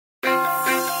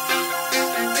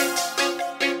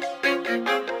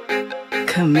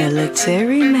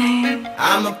Military man.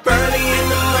 I'm up early in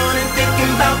the morning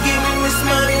thinking about getting this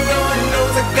money. Lord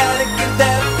knows I gotta get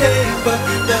that paper.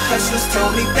 The hustlers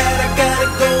told me that I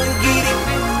gotta go and get it.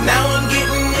 Now I'm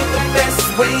getting it the best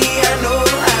way I know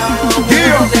how.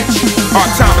 Our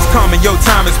time is coming, your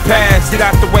time is past. Get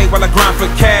out the way while I grind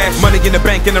for cash. Money in the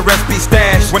bank and the rest be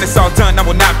stashed. When it's all done, I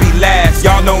will not be last.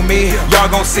 Y'all know me, y'all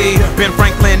gon' see. Ben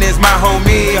Franklin is my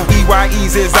homie.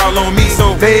 EYE's is all on me,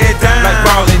 so lay it down like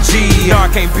ball and G. No, I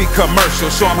can't be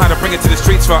commercial. Show 'em how to bring it to the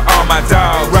streets for all my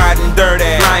dogs. Riding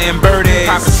dirty, flying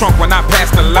birdies. Pop the trunk when I pass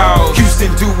the law.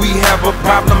 Houston, do we have a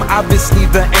problem?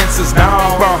 Obviously the answer's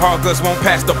no. Ball hoggers won't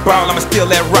pass the ball. I'ma steal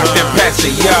that rock and pass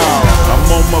it, y'all. I'm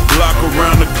on my block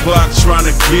around the clock trying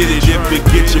to get it. If it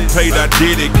get you paid, I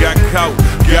did it. Got caught,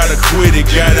 gotta quit it.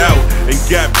 Got out and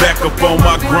got back up on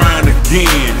my grind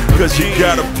again. Cause you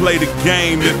gotta play the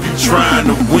game if you trying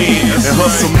to win. And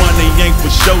hustle money ain't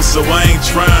for show, so I ain't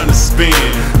trying to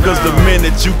spend. Cause the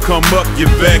minute you come up, you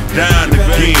back down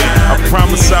again. I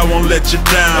promise I won't let you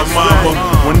down, mama.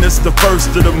 When it's the first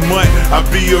of the month, I'll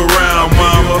be around,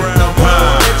 mama.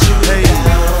 Hey,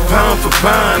 pound for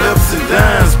pound, ups and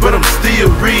downs, but I'm still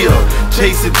real.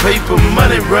 Chasing paper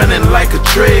money, running like a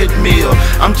treadmill.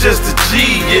 I'm just a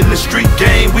G in the street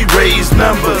game, we raise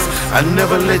numbers. I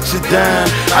never let you down,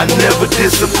 I never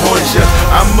disappoint you.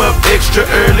 I'm up extra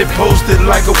early, posted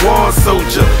like a war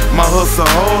soldier. My hustle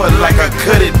hard like I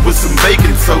cut it with some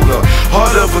baking soda.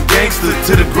 Heart of a gangster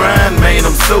to the grind, man,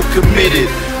 I'm so committed.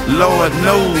 Lord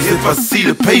knows if I see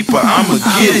the paper, I'ma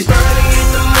get it.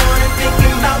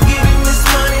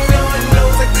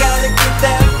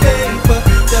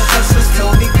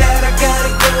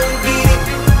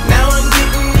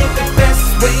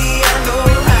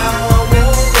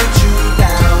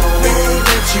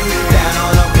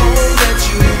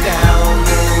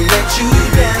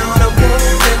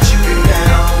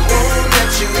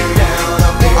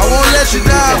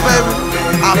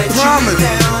 I promise.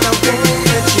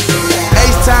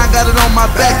 H-Time got it on my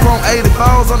back, from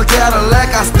 84s on the Cadillac.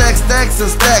 I stack stacks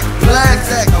and stack blacks.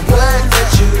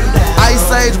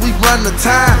 Ice Age, we run the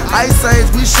time. Ice Age,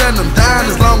 we shut them down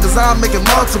as long as I make it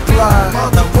multiply.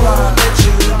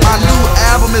 My new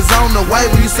album is on the way.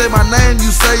 When you say my name,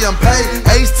 you say I'm paid.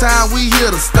 H-Time, we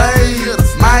here to stay.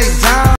 My time.